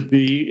are to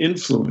be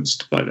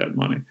influenced by that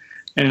money.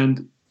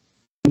 And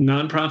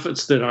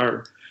nonprofits that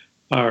are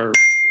out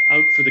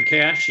for the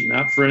cash and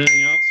not for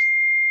anything else,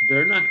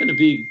 they're not going to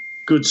be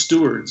good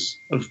stewards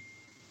of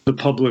the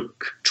public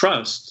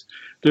trust.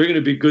 They're going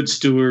to be good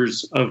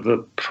stewards of the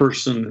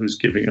person who's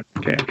giving them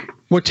cash.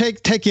 Well,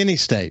 take any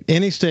state,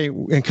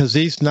 because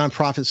these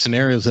nonprofit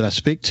scenarios that I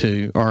speak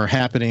to are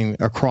happening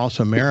across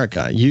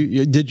America.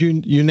 You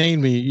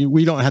name me?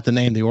 We don't have to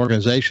name the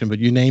organization, but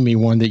you name me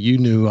one that you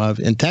knew of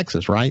in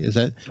Texas, right? Is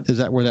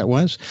that where that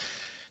was?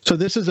 So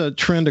this is a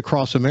trend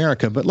across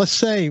America. But let's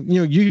say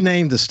you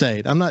named the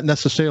state. I'm not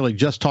necessarily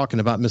just talking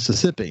about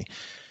Mississippi.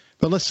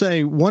 But let's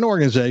say one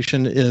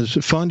organization is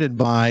funded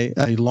by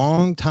a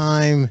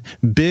long-time,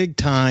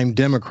 big-time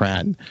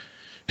Democrat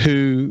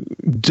who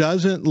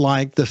doesn't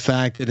like the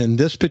fact that in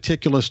this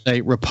particular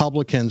state,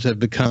 Republicans have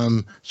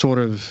become sort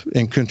of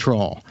in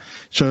control.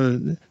 So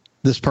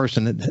this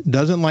person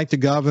doesn't like the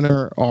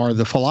governor or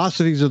the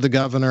philosophies of the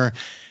governor,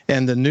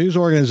 and the news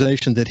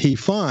organization that he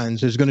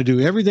funds is going to do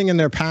everything in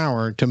their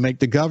power to make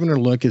the governor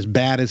look as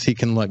bad as he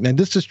can look. Now,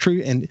 this is true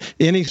in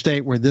any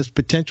state where this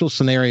potential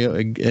scenario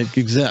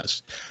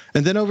exists.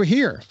 And then over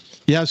here,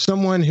 you have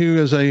someone who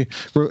is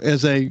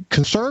a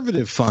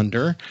conservative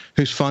funder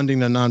who's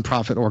funding a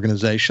nonprofit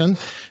organization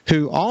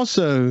who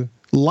also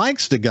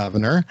likes the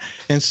governor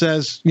and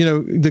says,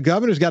 the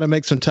governor's got to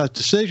make some tough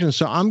decisions,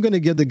 so I'm going to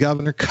give the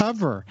governor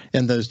cover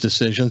in those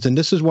decisions, and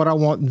this is what I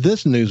want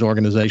this news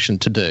organization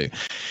to do.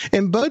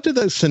 In both of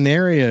those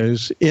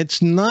scenarios,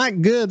 it's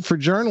not good for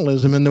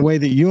journalism in the way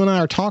that you and I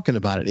are talking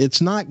about it.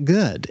 It's not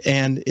good,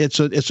 and it's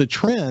a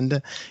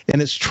trend,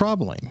 and it's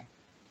troubling.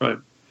 Right.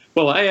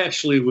 Well, I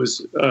actually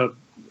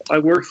I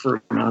worked for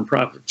a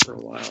nonprofit for a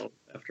while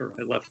after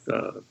I left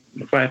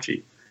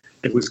McClatchy.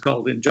 It was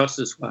called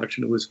Injustice Watch,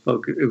 and it was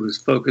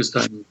focused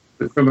on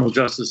the criminal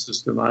justice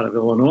system out of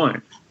Illinois,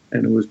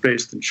 and it was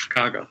based in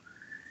Chicago.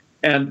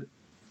 And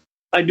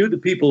I knew the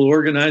people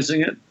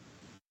organizing it,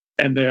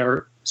 and they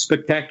are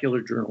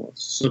spectacular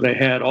journalists. So they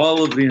had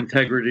all of the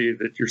integrity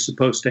that you're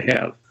supposed to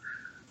have.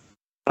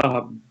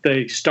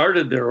 They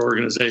started their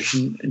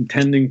organization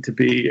intending to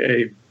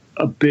be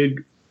a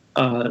big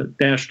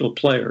national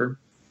player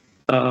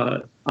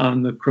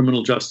on the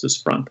criminal justice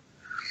front.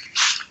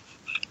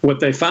 What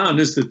they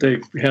found is that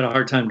they had a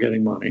hard time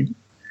getting money.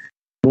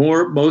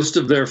 Most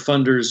of their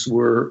funders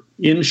were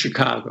in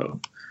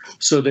Chicago.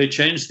 So they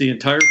changed the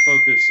entire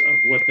focus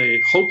of what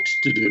they hoped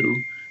to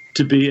do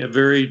to be a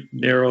very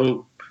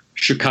narrow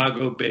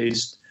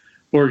Chicago-based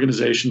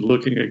organization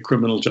looking at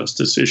criminal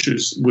justice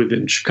issues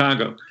within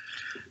Chicago.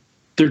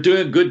 They're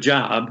doing a good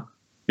job,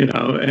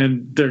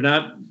 and they're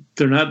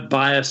not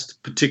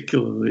biased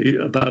particularly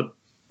about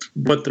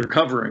what they're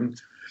covering.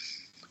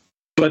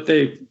 But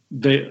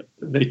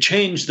they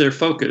changed their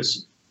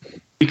focus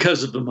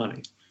because of the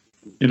money,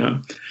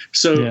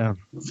 So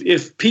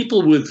if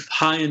people with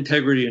high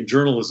integrity in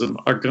journalism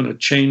are going to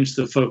change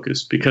the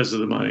focus because of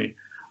the money,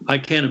 I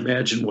can't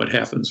imagine what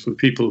happens with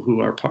people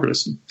who are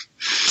partisan.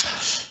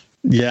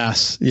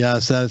 Yes,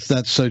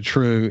 that's so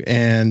true.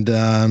 And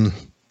I'm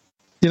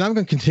going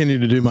to continue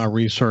to do my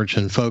research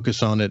and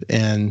focus on it.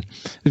 And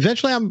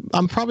eventually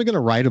I'm probably going to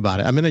write about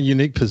it. I'm in a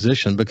unique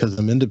position because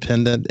I'm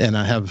independent and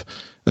I have,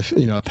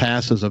 a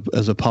past as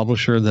a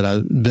publisher that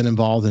I've been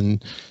involved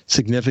in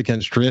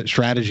significant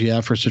strategy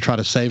efforts to try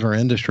to save our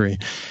industry.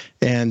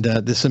 And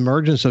this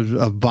emergence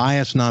of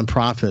biased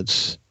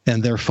nonprofits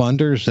and their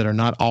funders that are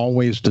not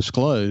always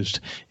disclosed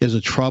is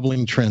a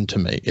troubling trend to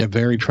me, a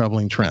very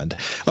troubling trend.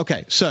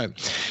 Okay, so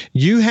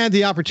you had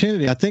the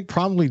opportunity, I think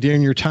probably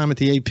during your time at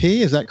the AP,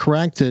 is that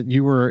correct, that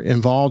you were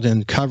involved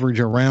in coverage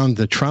around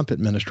the Trump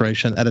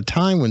administration at a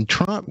time when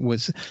Trump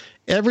was,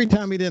 every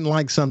time he didn't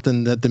like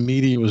something that the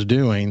media was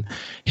doing,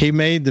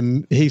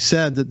 he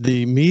said that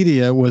the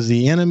media was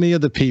the enemy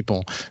of the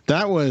people.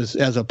 That was,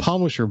 as a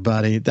publisher,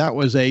 buddy, that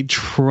was a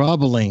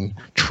troubling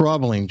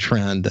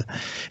trend.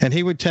 And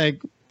he would take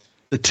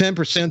the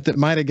 10% that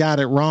might have got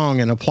it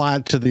wrong and apply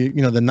it to the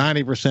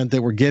 90%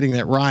 that were getting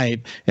it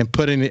right and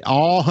putting it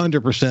all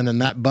 100% in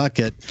that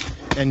bucket.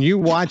 And you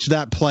watch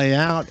that play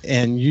out,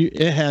 and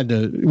it had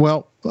to.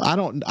 Well,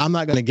 I'm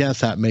not going to guess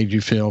how it made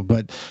you feel,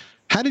 but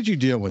how did you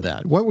deal with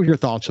that? What were your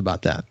thoughts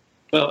about that?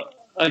 Well,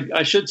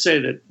 I should say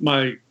that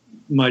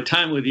my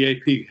time with the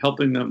AP,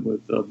 helping them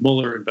with the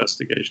Mueller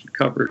investigation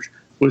coverage,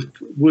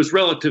 was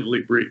relatively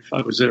brief.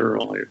 I was there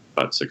only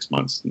about 6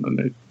 months, and then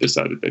they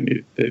decided they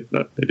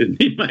didn't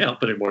need my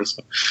help anymore,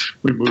 so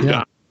we moved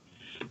on.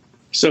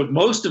 So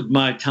most of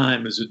my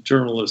time as a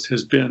journalist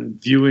has been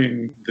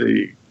viewing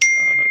the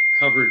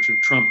coverage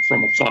of Trump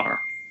from afar.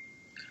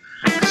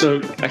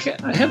 So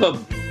I have a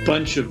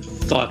bunch of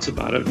thoughts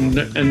about it,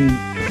 and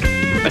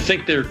I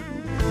think they're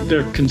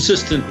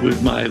consistent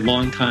with my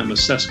longtime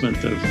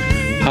assessment of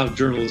how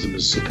journalism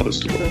is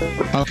supposed to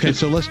work. Okay,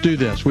 so let's do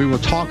this. We will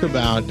talk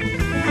about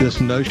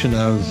this notion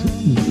of,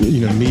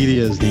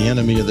 media is the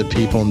enemy of the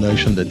people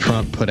notion that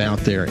Trump put out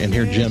there, and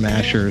hear Jim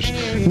Asher's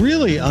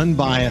really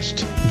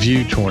unbiased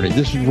view toward it.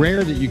 This is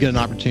rare that you get an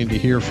opportunity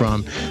to hear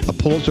from a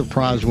Pulitzer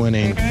Prize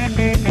winning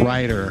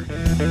writer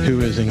who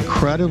is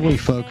incredibly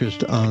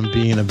focused on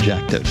being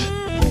objective.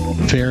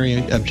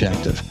 Very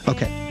objective.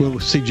 Okay,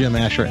 we'll see Jim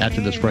Asher after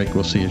this break.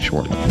 We'll see you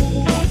shortly.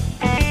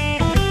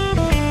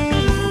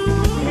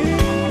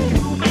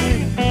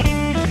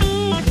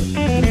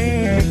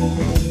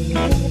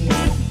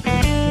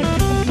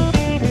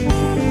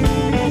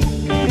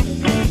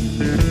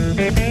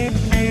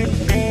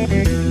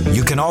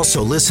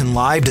 Also listen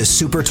live to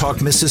Super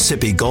Talk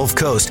Mississippi Gulf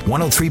Coast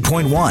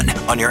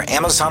 103.1 on your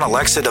Amazon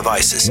Alexa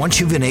devices. Once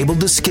you've enabled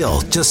the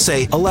skill, just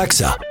say,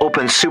 Alexa,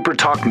 open Super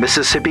Talk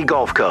Mississippi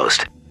Gulf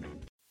Coast.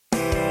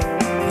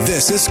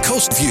 This is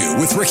Coast View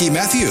with Ricky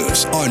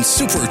Matthews on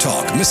Super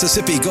Talk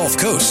Mississippi Gulf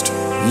Coast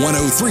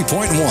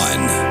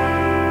 103.1.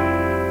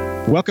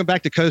 Welcome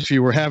back to Coast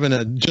View. We're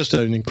having just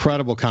an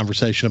incredible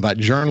conversation about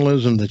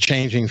journalism, the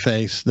changing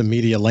face, the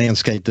media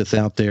landscape that's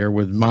out there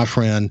with my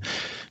friend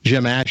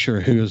Jim Asher,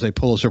 who is a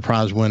Pulitzer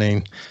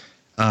Prize-winning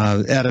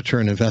editor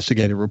and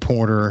investigative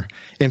reporter.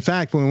 In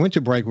fact, when we went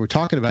to break, we were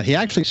talking about he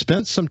actually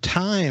spent some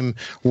time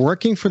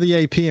working for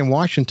the AP in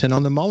Washington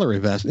on the Mueller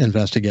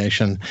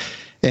investigation.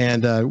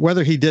 And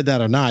whether he did that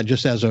or not,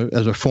 just as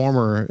a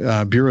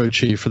former bureau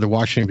chief for the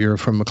Washington Bureau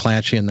from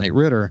McClatchy and Nate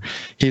Ritter,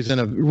 he's in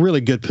a really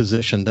good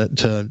position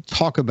to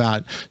talk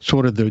about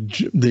sort of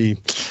the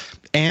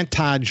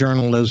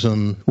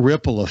anti-journalism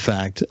ripple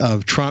effect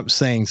of Trump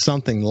saying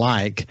something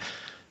like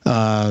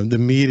the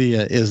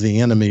media is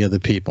the enemy of the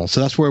people. So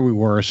that's where we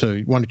were.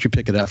 So why don't you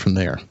pick it up from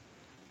there?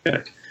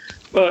 Okay.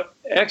 Well,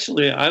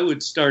 actually, I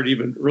would start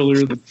even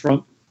earlier than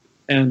Trump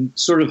and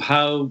sort of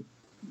how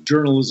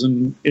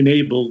journalism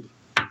enabled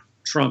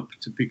Trump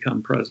to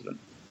become president.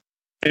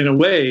 In a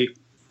way,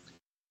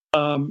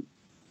 the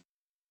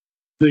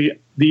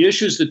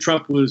issues that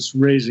Trump was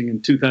raising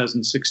in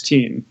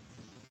 2016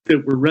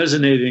 that were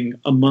resonating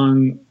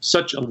among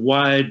such a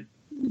wide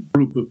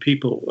group of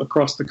people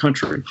across the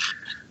country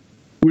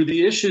were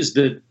the issues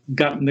that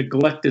got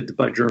neglected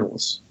by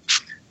journalists.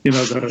 You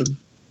know,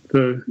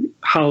 the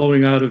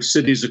hollowing out of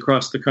cities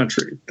across the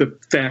country, the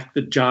fact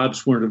that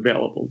jobs weren't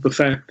available, the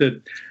fact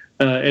that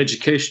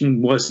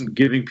education wasn't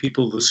giving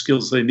people the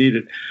skills they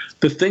needed.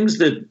 The things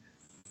that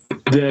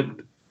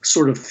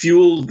sort of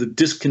fueled the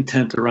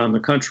discontent around the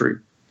country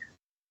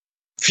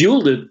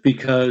fueled it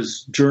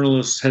because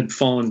journalists had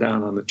fallen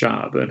down on the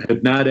job and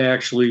had not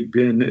actually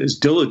been as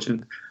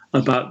diligent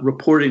about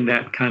reporting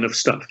that kind of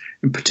stuff,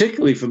 and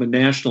particularly from a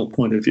national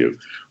point of view,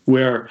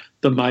 where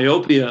the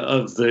myopia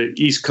of the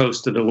East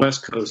Coast and the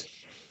West Coast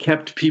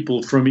kept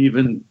people from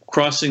even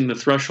crossing the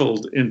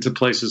threshold into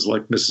places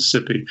like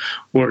Mississippi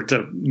or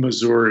to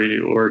Missouri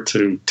or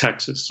to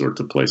Texas or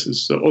to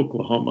places, so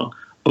Oklahoma.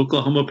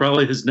 Oklahoma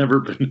probably has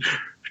never been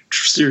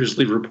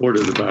seriously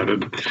reported about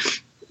in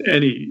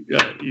any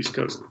East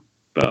Coast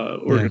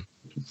organization.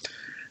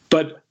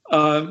 But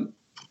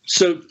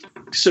so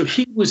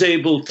he was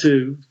able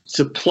to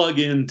plug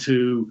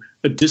into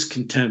a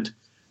discontent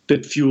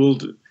that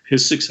fueled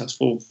his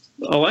successful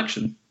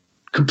election.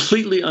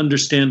 Completely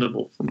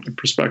understandable from the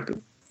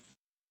perspective.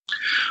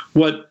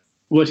 What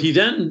he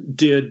then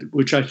did,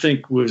 which I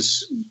think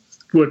was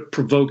what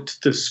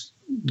provoked this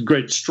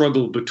great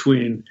struggle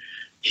between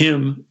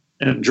him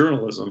and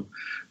journalism,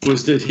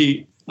 was that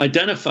he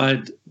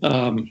identified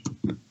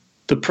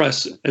the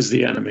press as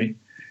the enemy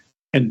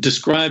and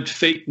described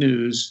fake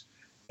news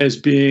as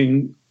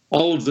being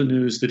all of the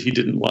news that he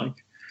didn't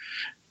like.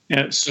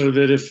 And so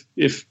that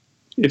if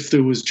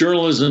there was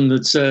journalism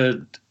that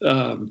said,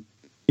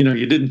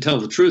 you didn't tell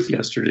the truth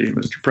yesterday,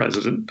 Mr.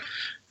 President,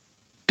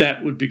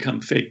 that would become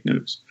fake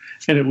news.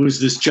 And it was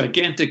this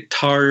gigantic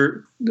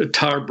tar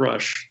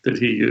brush that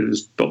he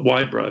used, but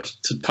wide brush,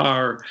 to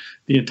tar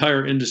the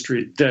entire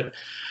industry that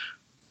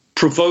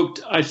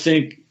provoked, I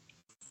think,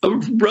 a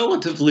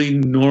relatively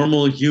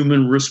normal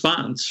human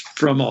response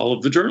from all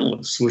of the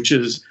journalists, which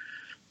is,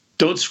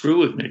 don't screw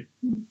with me,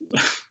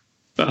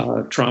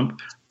 Trump.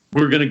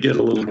 We're going to get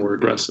a little more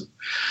aggressive.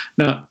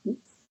 Now,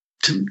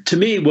 to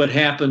me, what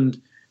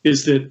happened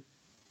is that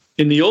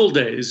in the old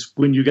days,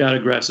 when you got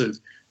aggressive,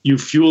 you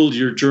fueled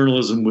your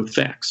journalism with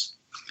facts.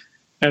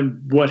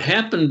 And what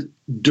happened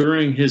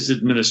during his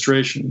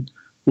administration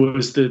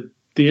was that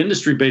the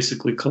industry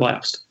basically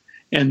collapsed,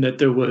 and that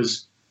there were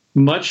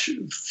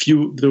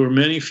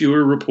many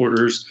fewer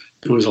reporters.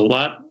 There was a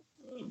lot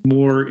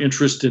more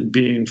interest in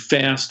being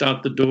fast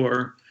out the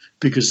door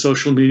because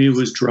social media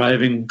was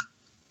driving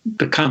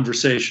the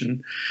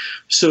conversation,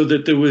 so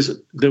that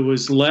there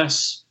was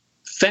less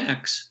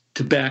facts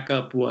to back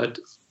up what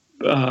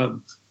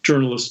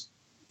journalists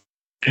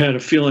had a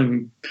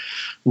feeling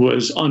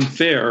was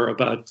unfair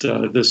about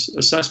this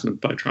assessment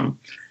by Trump,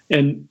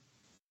 and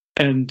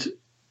in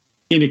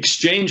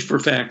exchange for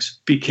facts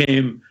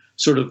became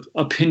sort of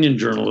opinion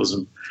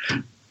journalism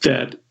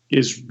that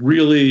is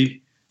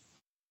really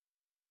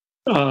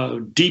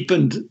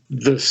deepened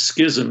the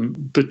schism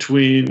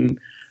between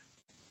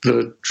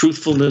the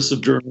truthfulness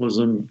of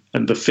journalism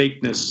and the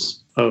fakeness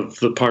of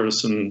the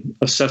partisan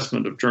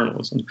assessment of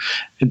journalism.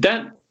 And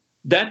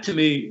that to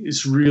me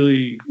is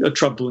really a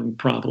troubling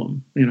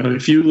problem. You know,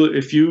 if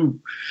you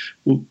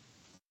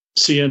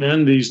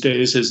CNN these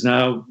days has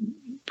now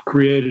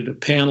created a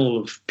panel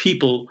of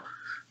people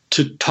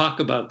to talk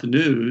about the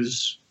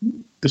news.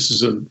 This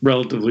is a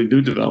relatively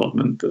new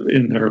development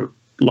in their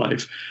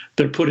life.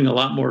 They're putting a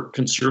lot more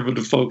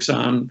conservative folks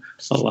on,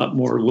 a lot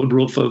more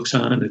liberal folks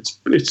on.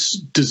 It's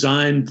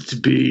designed to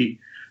be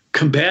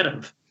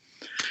combative.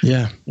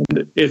 Yeah,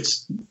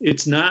 it's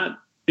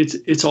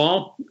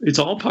all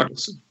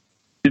partisan.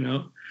 You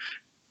know,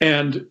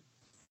 And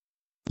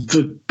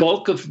the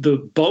bulk of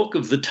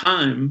the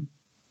time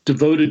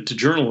devoted to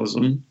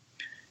journalism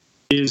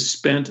is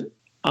spent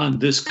on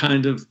this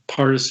kind of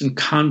partisan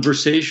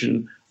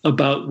conversation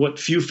about what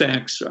few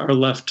facts are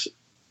left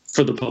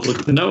for the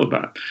public to know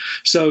about.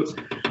 So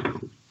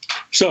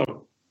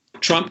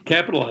Trump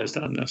capitalized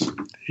on this.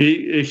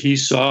 He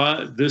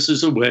saw this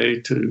as a way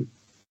to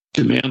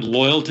demand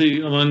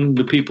loyalty among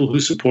the people who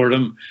support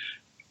him,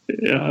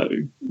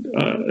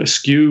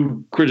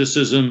 eschew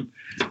criticism,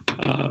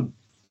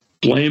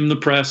 blame the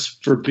press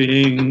for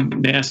being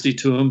nasty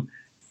to him.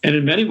 And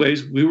in many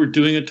ways, we were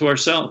doing it to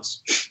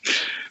ourselves.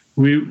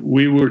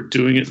 We were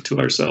doing it to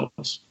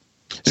ourselves.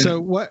 So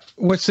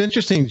what's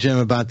interesting, Jim,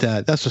 about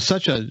that, that's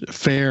such a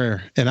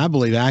fair and I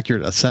believe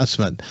accurate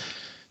assessment,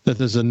 that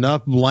there's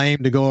enough blame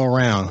to go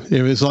around.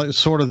 It was like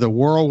sort of the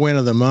whirlwind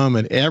of the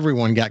moment.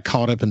 Everyone got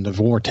caught up in the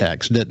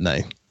vortex, didn't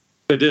they?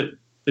 They did.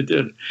 They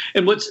did.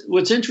 And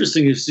what's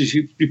interesting is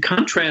you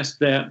contrast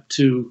that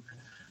to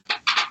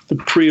the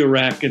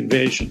pre-Iraq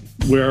invasion,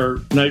 where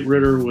Knight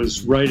Ridder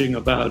was writing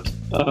about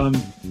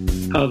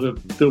how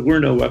there were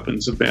no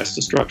weapons of mass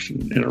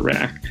destruction in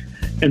Iraq.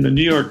 And the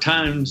New York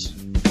Times,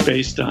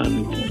 based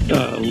on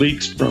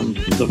leaks from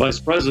the vice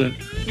president,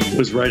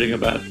 was writing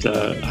about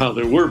how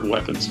there were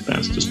weapons of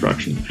mass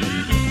destruction.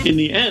 In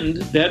the end,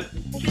 that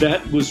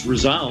was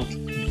resolved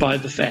by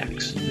the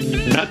facts,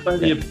 not by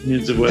the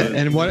opinions of women.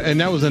 And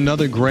that was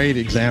another great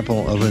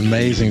example of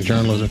amazing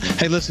journalism.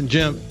 Hey, listen,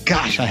 Jim,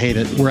 gosh, I hate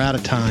it. We're out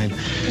of time.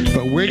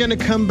 But we're going to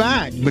come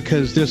back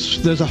because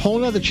there's a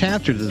whole other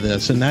chapter to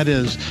this, and that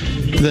is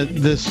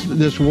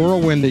this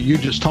whirlwind that you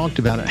just talked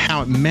about, and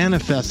how it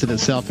manifested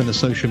itself into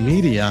social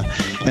media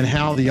and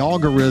how the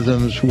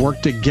algorithms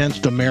worked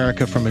against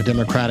America from a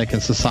democratic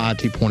and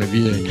society point of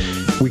view.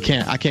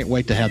 I can't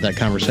wait to have that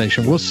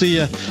conversation. We'll see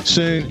you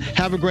soon.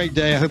 Have a great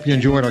day. I hope you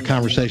enjoyed our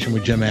conversation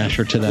with Jim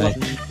Asher today,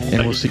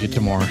 and we'll see you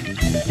tomorrow.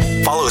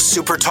 Follow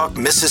Super Talk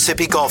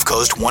Mississippi Gulf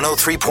Coast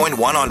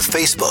 103.1 on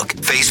Facebook,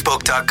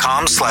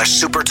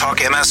 facebook.com/Super Talk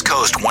MS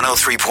Coast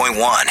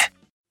 103.1.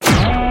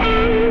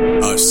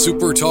 A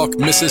Super Talk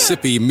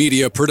Mississippi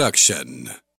media production.